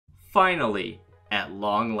Finally, at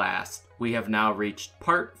long last, we have now reached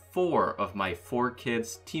part 4 of my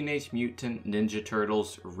 4KIDS Teenage Mutant Ninja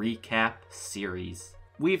Turtles recap series.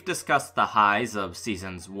 We've discussed the highs of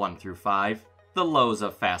seasons 1 through 5, the lows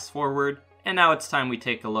of Fast Forward, and now it's time we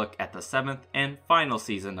take a look at the 7th and final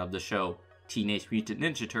season of the show, Teenage Mutant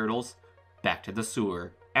Ninja Turtles, Back to the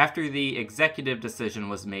Sewer. After the executive decision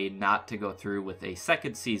was made not to go through with a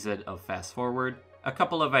second season of Fast Forward, a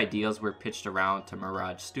couple of ideas were pitched around to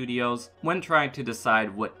Mirage Studios when trying to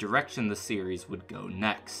decide what direction the series would go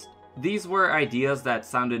next. These were ideas that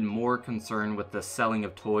sounded more concerned with the selling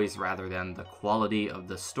of toys rather than the quality of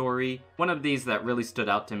the story. One of these that really stood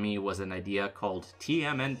out to me was an idea called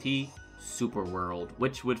TMNT Superworld,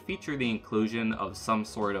 which would feature the inclusion of some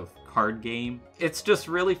sort of card game. It's just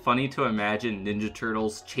really funny to imagine Ninja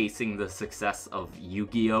Turtles chasing the success of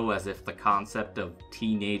Yu-Gi-Oh! As if the concept of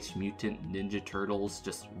Teenage Mutant Ninja Turtles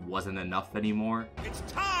just wasn't enough anymore. It's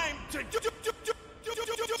time to do.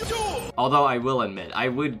 Although I will admit, I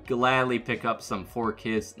would gladly pick up some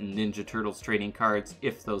 4KIDS Ninja Turtles trading cards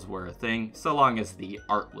if those were a thing, so long as the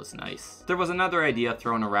art was nice. There was another idea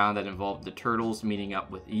thrown around that involved the Turtles meeting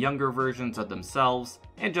up with younger versions of themselves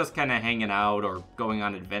and just kinda hanging out or going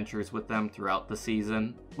on adventures with them throughout the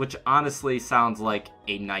season, which honestly sounds like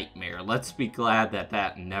a nightmare. Let's be glad that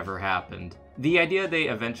that never happened. The idea they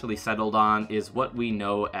eventually settled on is what we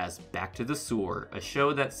know as Back to the Sewer, a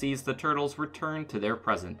show that sees the Turtles return to their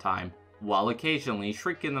present time, while occasionally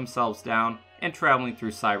shrinking themselves down and traveling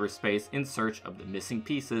through cyberspace in search of the missing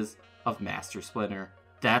pieces of Master Splinter.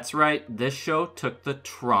 That's right, this show took the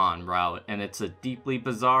Tron route, and it's a deeply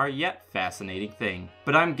bizarre yet fascinating thing.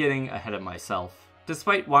 But I'm getting ahead of myself.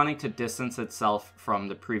 Despite wanting to distance itself from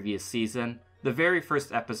the previous season, the very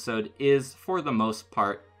first episode is, for the most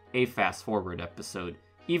part, a Fast Forward episode,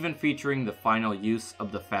 even featuring the final use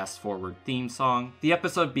of the Fast Forward theme song. The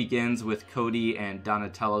episode begins with Cody and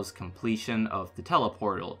Donatello's completion of the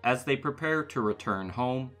teleportal as they prepare to return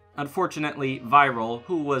home. Unfortunately, Viral,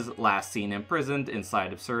 who was last seen imprisoned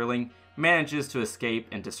inside of Serling, manages to escape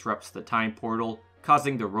and disrupts the time portal,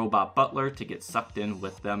 causing the robot butler to get sucked in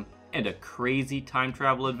with them, and a crazy time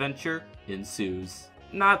travel adventure ensues.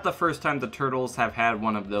 Not the first time the Turtles have had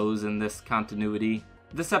one of those in this continuity.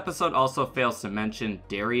 This episode also fails to mention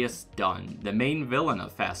Darius Dunn, the main villain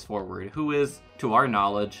of Fast Forward, who is, to our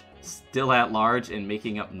knowledge, still at large and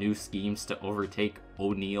making up new schemes to overtake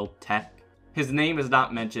O'Neill Tech. His name is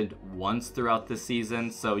not mentioned once throughout this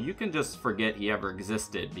season, so you can just forget he ever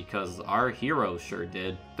existed, because our hero sure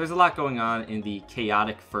did. There's a lot going on in the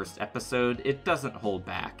chaotic first episode. It doesn't hold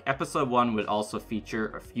back. Episode 1 would also feature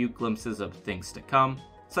a few glimpses of things to come,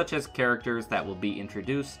 such as characters that will be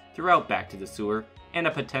introduced throughout Back to the Sewer, and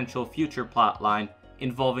a potential future plotline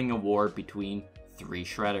involving a war between 3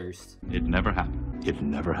 Shredders. It never happened. It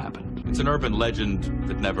never happened. It's an urban legend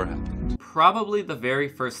that never happened. Probably the very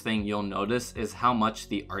first thing you'll notice is how much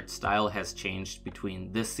the art style has changed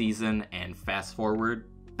between this season and Fast Forward.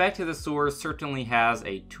 Back to the Sewer certainly has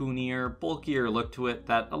a toonier, bulkier look to it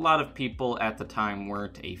that a lot of people at the time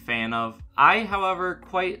weren't a fan of. I, however,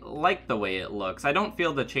 quite like the way it looks. I don't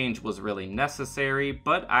feel the change was really necessary,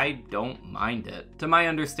 but I don't mind it. To my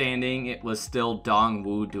understanding, it was still Dong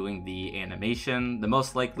Wu doing the animation. The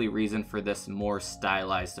most likely reason for this more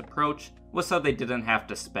stylized approach was so they didn't have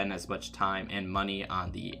to spend as much time and money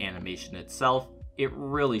on the animation itself. It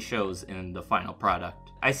really shows in the final product.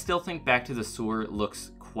 I still think Back to the Sewer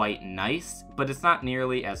looks quite nice, but it's not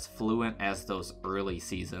nearly as fluent as those early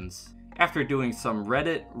seasons. After doing some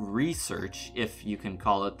Reddit research, if you can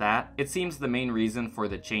call it that, it seems the main reason for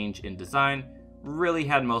the change in design really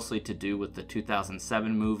had mostly to do with the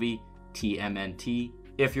 2007 movie, TMNT.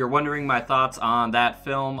 If you're wondering my thoughts on that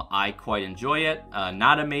film, I quite enjoy it.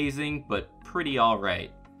 Not amazing, but pretty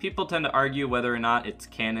alright. People tend to argue whether or not it's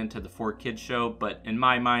canon to the 4KIDS show, but in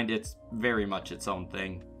my mind, it's very much its own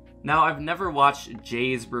thing. Now, I've never watched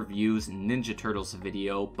Jay's Reviews Ninja Turtles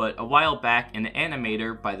video, but a while back, an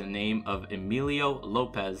animator by the name of Emilio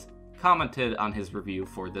Lopez commented on his review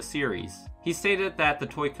for the series. He stated that the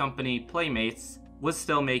toy company Playmates was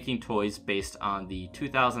still making toys based on the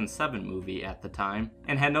 2007 movie at the time,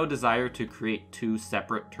 and had no desire to create 2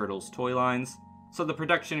 separate Turtles toy lines, so the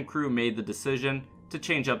production crew made the decision to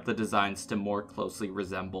change up the designs to more closely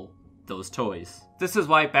resemble those toys. This is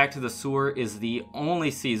why Back to the Sewer is the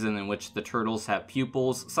only season in which the Turtles have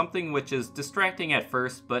pupils, something which is distracting at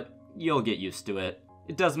first, but you'll get used to it.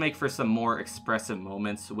 It does make for some more expressive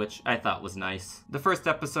moments, which I thought was nice. The first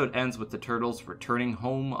episode ends with the turtles returning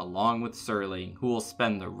home along with Serling, who will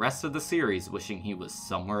spend the rest of the series wishing he was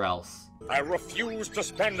somewhere else. I refuse to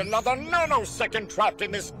spend another nanosecond trapped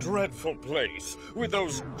in this dreadful place with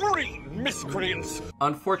those green miscreants.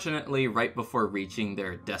 Unfortunately, right before reaching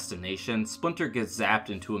their destination, Splinter gets zapped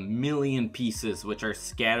into 1,000,000 pieces which are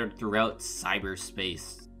scattered throughout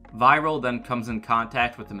cyberspace. Viral then comes in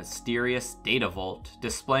contact with a mysterious data vault,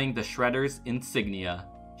 displaying the Shredder's insignia.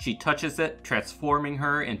 She touches it, transforming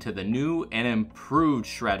her into the new and improved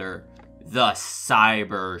Shredder, the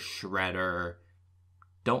Cyber Shredder.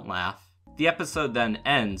 Don't laugh. The episode then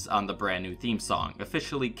ends on the brand new theme song,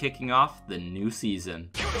 officially kicking off the new season.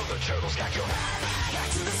 You know the turtles got your back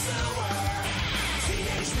to the sewer.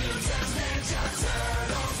 Teenage Mutant Ninja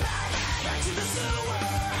Turtles back to the sewer.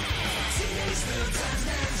 Teenage Mutant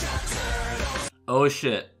Ninja Turtles. Oh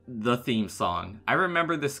shit, the theme song. I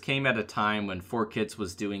remember this came at a time when 4Kids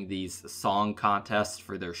was doing these song contests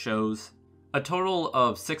for their shows. A total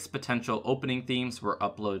of 6 potential opening themes were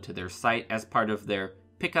uploaded to their site as part of their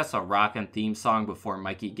Pick Us a Rockin' theme song before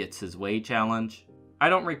Mikey gets his way challenge. I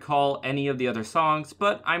don't recall any of the other songs,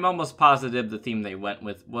 but I'm almost positive the theme they went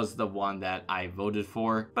with was the one that I voted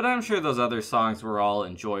for, but I'm sure those other songs were all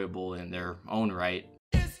enjoyable in their own right.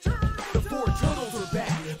 The 4 turtles are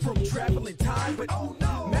back from traveling time, but oh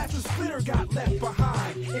no, Master Splinter got left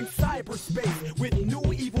behind in cyberspace with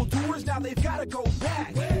new evildoers. Now they've gotta go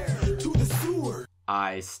back to the sewer.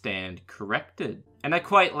 I stand corrected. And I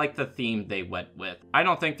quite like the theme they went with. I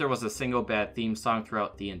don't think there was a single bad theme song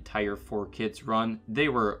throughout the entire 4Kids run. They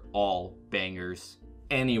were all bangers.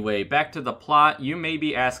 Anyway, back to the plot. You may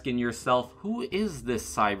be asking yourself, who is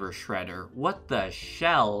this Cyber Shredder? What the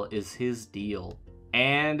shell is his deal?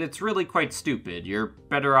 And it's really quite stupid. You're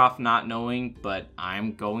better off not knowing, but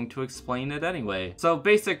I'm going to explain it anyway. So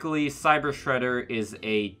basically, Cyber Shredder is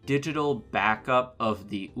a digital backup of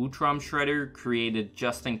the Utrom Shredder created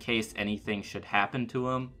just in case anything should happen to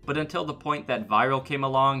him. But until the point that Viral came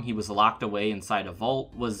along, he was locked away inside a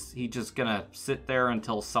vault. Was he just gonna sit there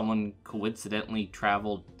until someone coincidentally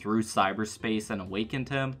traveled through cyberspace and awakened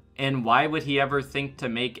him? And why would he ever think to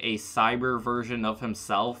make a cyber version of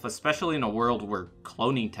himself, especially in a world where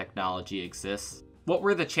cloning technology exists? What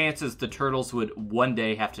were the chances the Turtles would one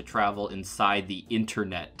day have to travel inside the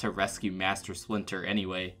internet to rescue Master Splinter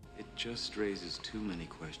anyway? It just raises too many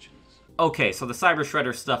questions. Okay, so the Cyber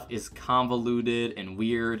Shredder stuff is convoluted and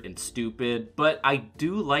weird and stupid, but I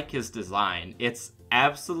do like his design. It's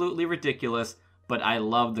absolutely ridiculous, but I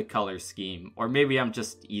love the color scheme. Or maybe I'm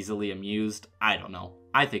just easily amused. I don't know.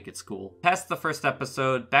 I think it's cool. Past the first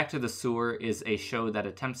episode, Back to the Sewer is a show that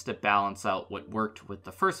attempts to balance out what worked with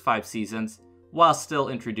the first 5 seasons, while still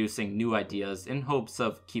introducing new ideas in hopes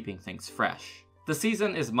of keeping things fresh. The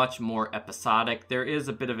season is much more episodic. There is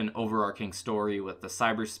a bit of an overarching story with the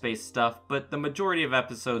cyberspace stuff, but the majority of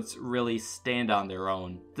episodes really stand on their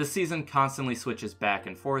own. The season constantly switches back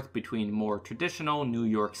and forth between more traditional New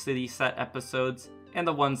York City set episodes and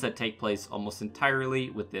the ones that take place almost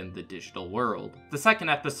entirely within the digital world. The second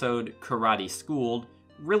episode, Karate Schooled,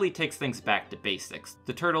 really takes things back to basics.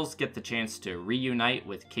 The Turtles get the chance to reunite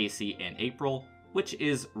with Casey and April, which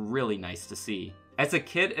is really nice to see. As a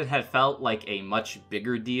kid, it had felt like a much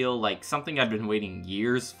bigger deal, like something I'd been waiting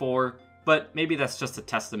years for, but maybe that's just a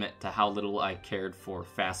testament to how little I cared for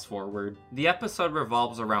Fast Forward. The episode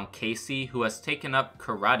revolves around Casey, who has taken up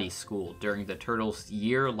karate school during the Turtles'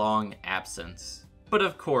 year-long absence. But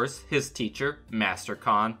of course, his teacher, Master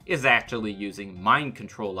Khan, is actually using mind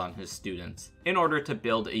control on his students in order to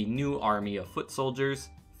build a new army of foot soldiers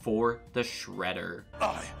for the Shredder.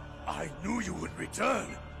 I knew you would return.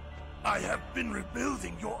 I have been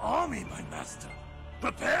rebuilding your army, my master.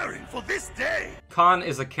 Preparing for this day. Khan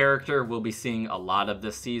is a character we'll be seeing a lot of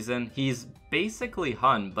this season. He's basically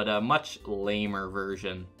Hun, but a much lamer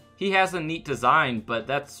version. He has a neat design, but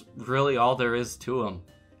that's really all there is to him.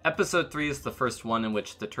 Episode 3 is the first one in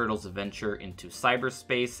which the Turtles venture into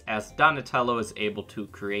cyberspace as Donatello is able to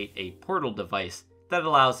create a portal device that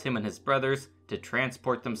allows him and his brothers to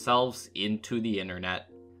transport themselves into the internet.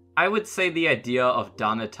 I would say the idea of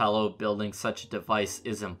Donatello building such a device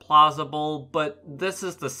is implausible, but this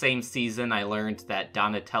is the same season I learned that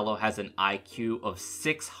Donatello has an IQ of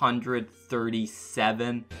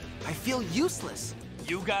 637. I feel useless.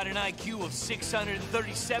 You got an IQ of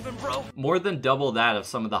 637, bro? More than double that of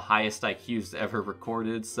some of the highest IQs ever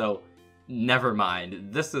recorded, so never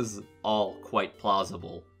mind. This is all quite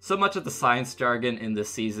plausible. So much of the science jargon in this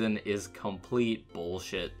season is complete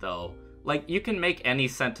bullshit, though. Like, you can make any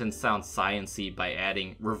sentence sound science-y by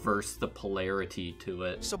adding reverse the polarity to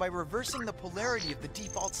it. So by reversing the polarity of the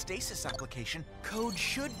default stasis application, code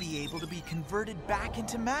should be able to be converted back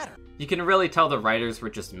into matter. You can really tell the writers were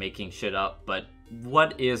just making shit up, but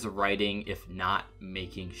what is writing if not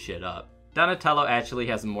making shit up? Donatello actually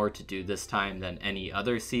has more to do this time than any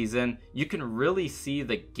other season. You can really see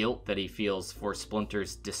the guilt that he feels for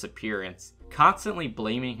Splinter's disappearance, constantly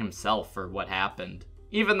blaming himself for what happened.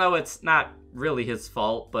 Even though it's not really his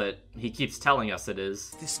fault, but he keeps telling us it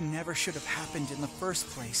is. This never should have happened in the first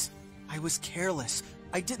place. I was careless.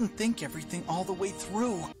 I didn't think everything all the way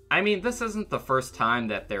through. I mean, this isn't the first time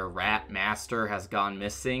that their rat master has gone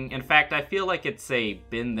missing. In fact, I feel like it's a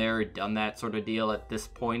been there, done that sort of deal at this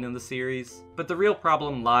point in the series. But the real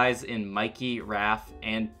problem lies in Mikey, Raph,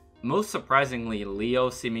 and most surprisingly, Leo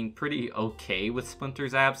seeming pretty okay with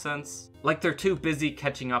Splinter's absence. Like they're too busy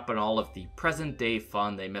catching up on all of the present-day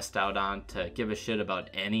fun they missed out on to give a shit about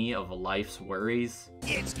any of life's worries.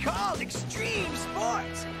 It's called extreme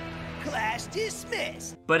sports. Class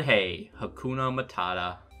dismissed. But hey, Hakuna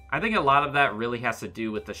Matata. I think a lot of that really has to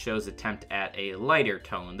do with the show's attempt at a lighter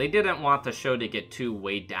tone. They didn't want the show to get too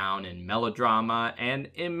weighed down in melodrama, and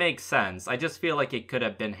it makes sense. I just feel like it could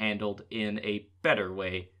have been handled in a better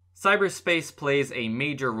way. Cyberspace plays a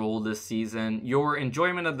major role this season. Your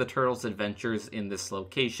enjoyment of the Turtles' adventures in this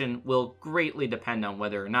location will greatly depend on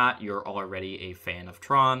whether or not you're already a fan of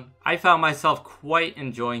Tron. I found myself quite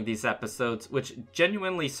enjoying these episodes, which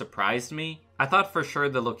genuinely surprised me. I thought for sure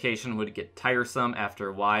the location would get tiresome after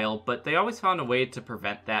a while, but they always found a way to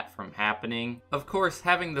prevent that from happening. Of course,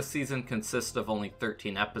 having the season consist of only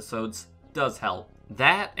 13 episodes does help.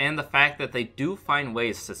 That and the fact that they do find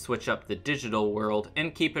ways to switch up the digital world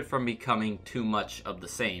and keep it from becoming too much of the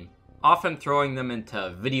same. Often throwing them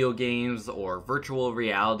into video games or virtual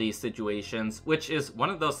reality situations, which is one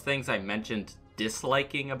of those things I mentioned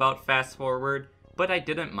disliking about Fast Forward, but I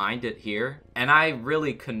didn't mind it here, and I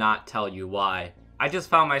really could not tell you why. I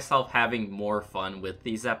just found myself having more fun with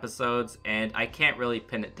these episodes, and I can't really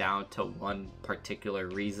pin it down to one particular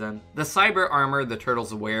reason. The cyber armor the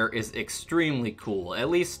Turtles wear is extremely cool,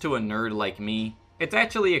 at least to a nerd like me. It's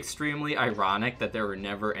actually extremely ironic that there were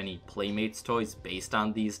never any Playmates toys based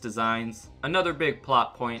on these designs. Another big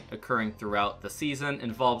plot point occurring throughout the season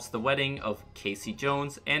involves the wedding of Casey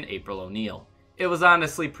Jones and April O'Neil. It was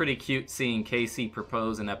honestly pretty cute seeing Casey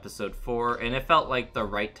propose in episode 4, and it felt like the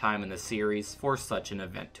right time in the series for such an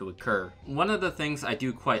event to occur. One of the things I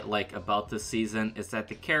do quite like about this season is that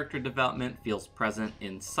the character development feels present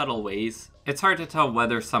in subtle ways. It's hard to tell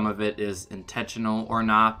whether some of it is intentional or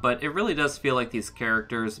not, but it really does feel like these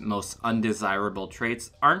characters' most undesirable traits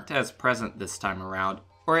aren't as present this time around,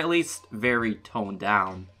 or at least very toned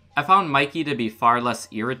down. I found Mikey to be far less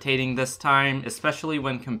irritating this time, especially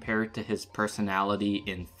when compared to his personality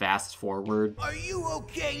in Fast Forward. Are you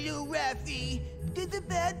okay, Lil Raffy? Did the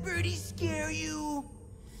bad birdie scare you?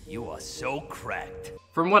 You are so cracked.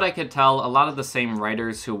 From what I could tell, a lot of the same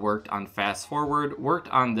writers who worked on Fast Forward worked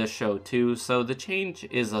on this show too, so the change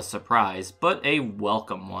is a surprise, but a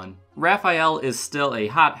welcome one. Raphael is still a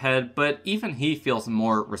hothead, but even he feels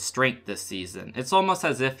more restraint this season. It's almost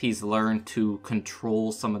as if he's learned to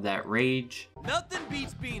control some of that rage. Nothing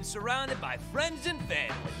beats being surrounded by friends and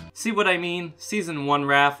family. See what I mean? Season 1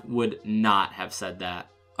 Raph would not have said that.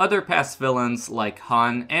 Other past villains like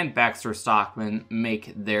Hun and Baxter Stockman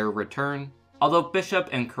make their return. Although Bishop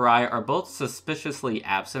and Karai are both suspiciously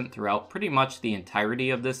absent throughout pretty much the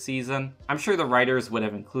entirety of this season, I'm sure the writers would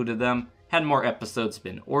have included them had more episodes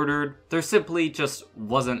been ordered. There simply just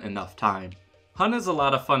wasn't enough time. Hun is a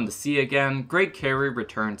lot of fun to see again. Greg Carey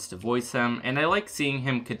returns to voice him, and I like seeing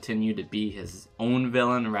him continue to be his own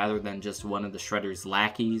villain rather than just one of the Shredder's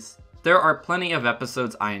lackeys. There are plenty of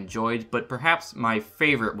episodes I enjoyed, but perhaps my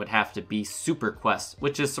favorite would have to be Super Quest,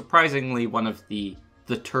 which is surprisingly one of the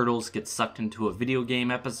Turtles get sucked into a video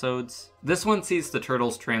game episodes. This one sees the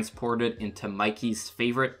Turtles transported into Mikey's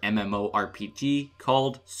favorite MMORPG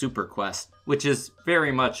called Super Quest, which is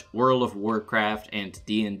very much World of Warcraft and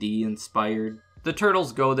D&D inspired. The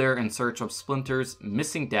Turtles go there in search of Splinter's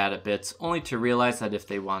missing data bits, only to realize that if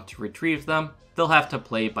they want to retrieve them, they'll have to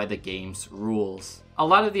play by the game's rules. A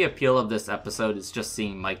lot of the appeal of this episode is just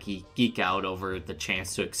seeing Mikey geek out over the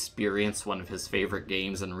chance to experience one of his favorite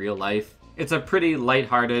games in real life. It's a pretty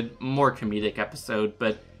lighthearted, more comedic episode,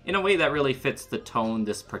 but in a way that really fits the tone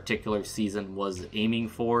this particular season was aiming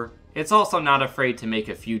for. It's also not afraid to make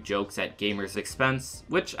a few jokes at gamers' expense,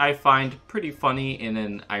 which I find pretty funny in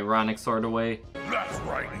an ironic sort of way. That's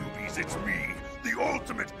right, newbies, it's me, the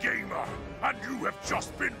ultimate gamer, and you have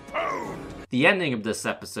just been pwned! The ending of this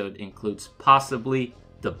episode includes possibly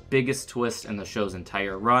the biggest twist in the show's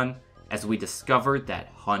entire run, as we discovered that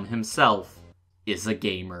Hun himself is a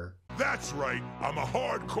gamer. That's right, I'm a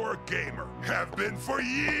hardcore gamer. Have been for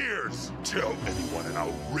years. Tell anyone and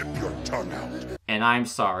I'll rip your tongue out. And I'm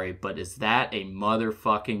sorry, but is that a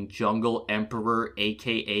motherfucking Jungle Emperor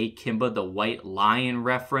aka Kimba the White Lion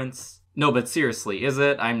reference? No, but seriously, is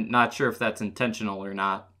it? I'm not sure if that's intentional or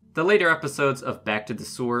not. The later episodes of Back to the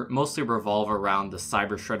Sewer mostly revolve around the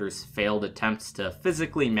Cyber Shredder's failed attempts to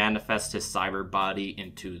physically manifest his cyber body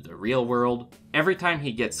into the real world. Every time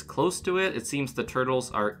he gets close to it, it seems the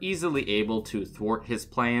Turtles are easily able to thwart his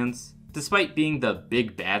plans. Despite being the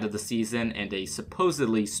big bad of the season and a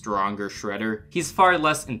supposedly stronger Shredder, he's far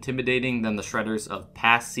less intimidating than the Shredders of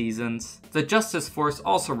past seasons. The Justice Force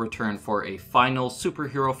also returned for a final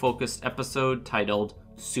superhero-focused episode titled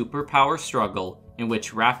Superpower Struggle, in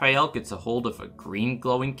which Raphael gets a hold of a green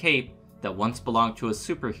glowing cape that once belonged to a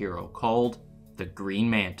superhero called the Green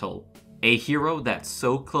Mantle. A hero that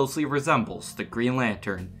so closely resembles the Green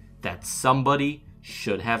Lantern that somebody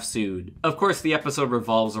should have sued. Of course, the episode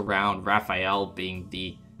revolves around Raphael being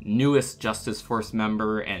the newest Justice Force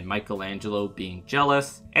member and Michelangelo being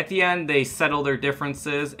jealous. At the end, they settle their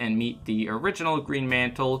differences and meet the original Green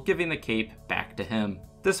Mantle, giving the cape back to him.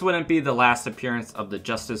 This wouldn't be the last appearance of the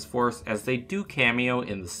Justice Force, as they do cameo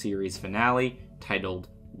in the series finale, titled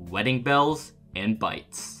Wedding Bells and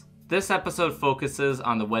Bites. This episode focuses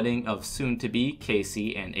on the wedding of soon-to-be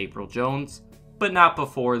Casey and April Jones, but not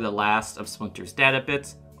before the last of Splinter's data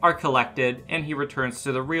bits are collected and he returns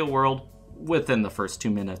to the real world within the first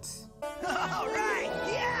 2 minutes. Alright,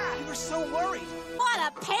 yeah! You were so worried!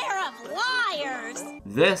 What a pair of liars!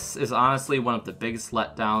 This is honestly one of the biggest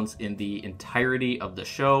letdowns in the entirety of the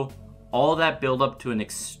show. All that build up to an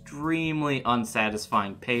extremely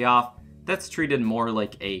unsatisfying payoff that's treated more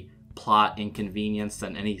like a plot inconvenience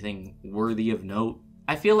than anything worthy of note.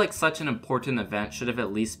 I feel like such an important event should have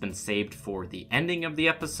at least been saved for the ending of the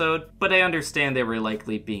episode, but I understand they were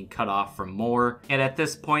likely being cut off from more, and at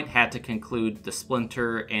this point had to conclude the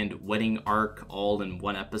Splinter and wedding arc all in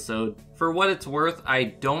one episode. For what it's worth, I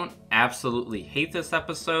don't absolutely hate this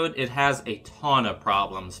episode. It has a ton of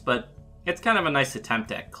problems, but it's kind of a nice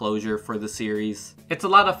attempt at closure for the series. It's a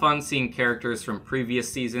lot of fun seeing characters from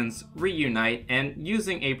previous seasons reunite, and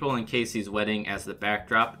using April and Casey's wedding as the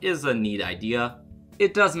backdrop is a neat idea.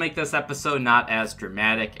 It does make this episode not as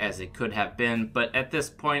dramatic as it could have been, but at this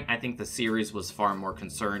point I think the series was far more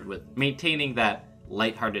concerned with maintaining that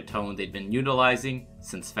lighthearted tone they'd been utilizing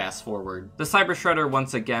since Fast Forward. The Cyber Shredder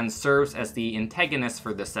once again serves as the antagonist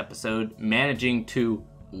for this episode, managing to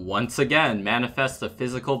once again manifest a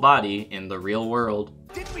physical body in the real world.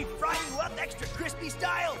 Didn't we fry you up extra crispy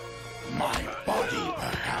style? My body,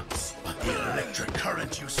 perhaps, but the electric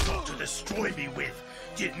current you sought to destroy me with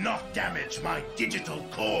did not damage my digital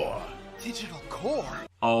core. Digital core?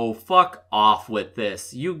 Oh, fuck off with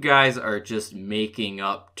this. You guys are just making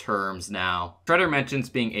up terms now. Shredder mentions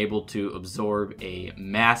being able to absorb a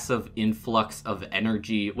massive influx of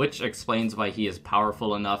energy, which explains why he is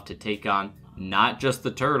powerful enough to take on not just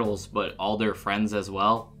the Turtles, but all their friends as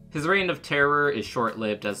well. His reign of terror is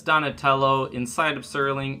short-lived as Donatello, inside of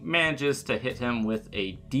Serling, manages to hit him with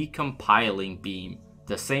a decompiling beam,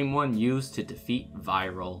 the same one used to defeat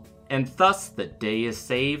Viral. And thus the day is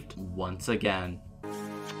saved once again.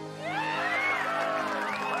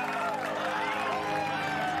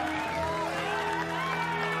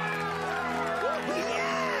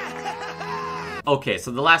 Okay, so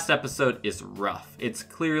the last episode is rough. It's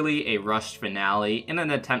clearly a rushed finale in an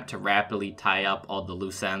attempt to rapidly tie up all the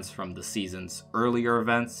loose ends from the season's earlier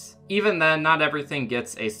events. Even then, not everything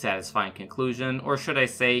gets a satisfying conclusion, or should I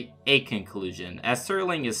say, a conclusion, as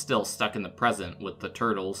Serling is still stuck in the present with the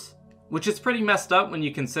Turtles. Which is pretty messed up when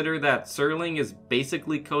you consider that Serling is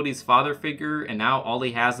basically Cody's father figure, and now all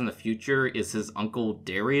he has in the future is his uncle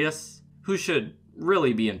Darius, who should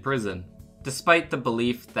really be in prison. Despite the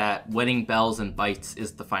belief that Wedding Bells and Bites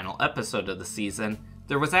is the final episode of the season,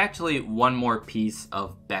 there was actually one more piece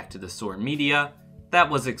of Back to the Sewer media that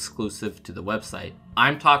was exclusive to the website.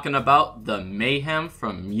 I'm talking about the Mayhem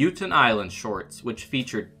from Mutant Island shorts, which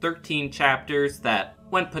featured 13 chapters that,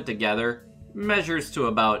 when put together, measures to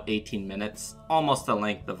about 18 minutes, almost the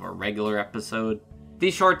length of a regular episode.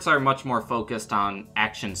 These shorts are much more focused on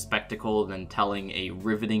action spectacle than telling a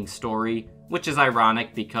riveting story, which is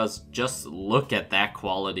ironic because just look at that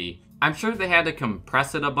quality. I'm sure they had to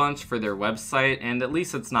compress it a bunch for their website, and at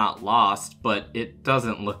least it's not lost, but it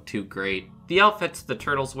doesn't look too great. The outfits the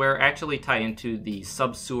Turtles wear actually tie into the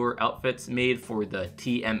sub-sewer outfits made for the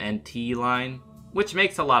TMNT line. which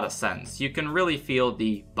makes a lot of sense. You can really feel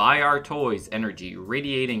the buy our toys energy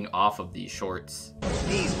radiating off of these shorts.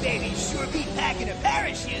 These babies sure be packing a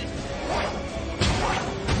parachute.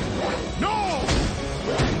 No!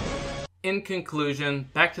 In conclusion,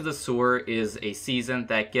 Back to the Sewer is a season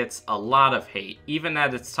that gets a lot of hate. Even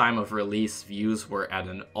at its time of release, views were at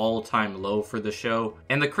an all-time low for the show,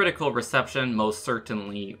 and the critical reception most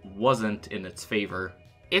certainly wasn't in its favor.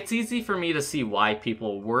 It's easy for me to see why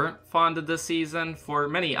people weren't fond of this season for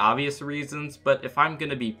many obvious reasons, but if I'm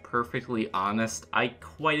gonna be perfectly honest, I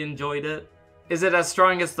quite enjoyed it. Is it as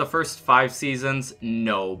strong as the first 5 seasons?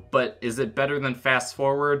 No, but is it better than Fast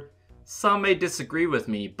Forward? Some may disagree with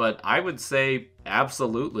me, but I would say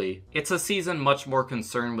absolutely. It's a season much more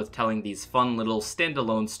concerned with telling these fun little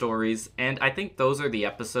standalone stories, and I think those are the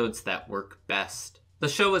episodes that work best. The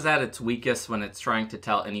show is at its weakest when it's trying to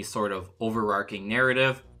tell any sort of overarching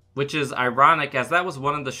narrative, which is ironic as that was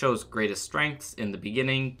one of the show's greatest strengths in the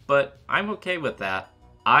beginning, but I'm okay with that.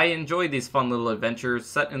 I enjoy these fun little adventures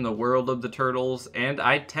set in the world of the Turtles, and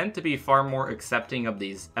I tend to be far more accepting of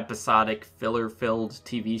these episodic, filler-filled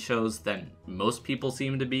TV shows than most people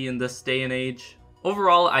seem to be in this day and age.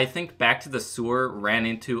 Overall, I think Back to the Sewer ran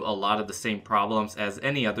into a lot of the same problems as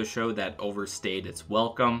any other show that overstayed its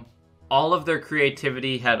welcome. All of their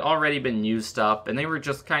creativity had already been used up, and they were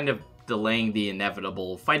just kind of delaying the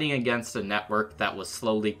inevitable, fighting against a network that was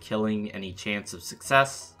slowly killing any chance of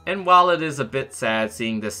success. And while it is a bit sad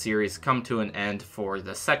seeing this series come to an end for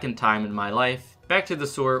the second time in my life, Back to the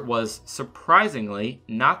Sewer was surprisingly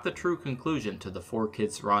not the true conclusion to the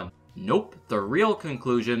 4KIDS run. Nope, the real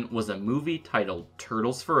conclusion was a movie titled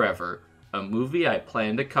Turtles Forever, a movie I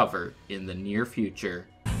plan to cover in the near future.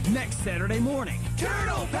 Next Saturday morning,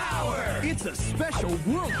 Turtle Power! It's a special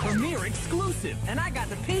world premiere exclusive. And I got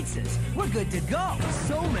the pizzas. We're good to go.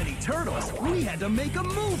 So many turtles, we had to make a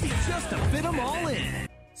movie just to fit them all in.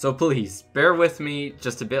 So please, bear with me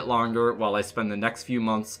just a bit longer while I spend the next few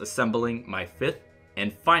months assembling my 5th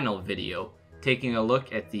and final video, taking a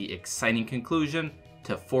look at the exciting conclusion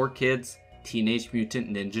to 4KIDS Teenage Mutant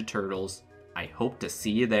Ninja Turtles. I hope to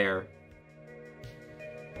see you there.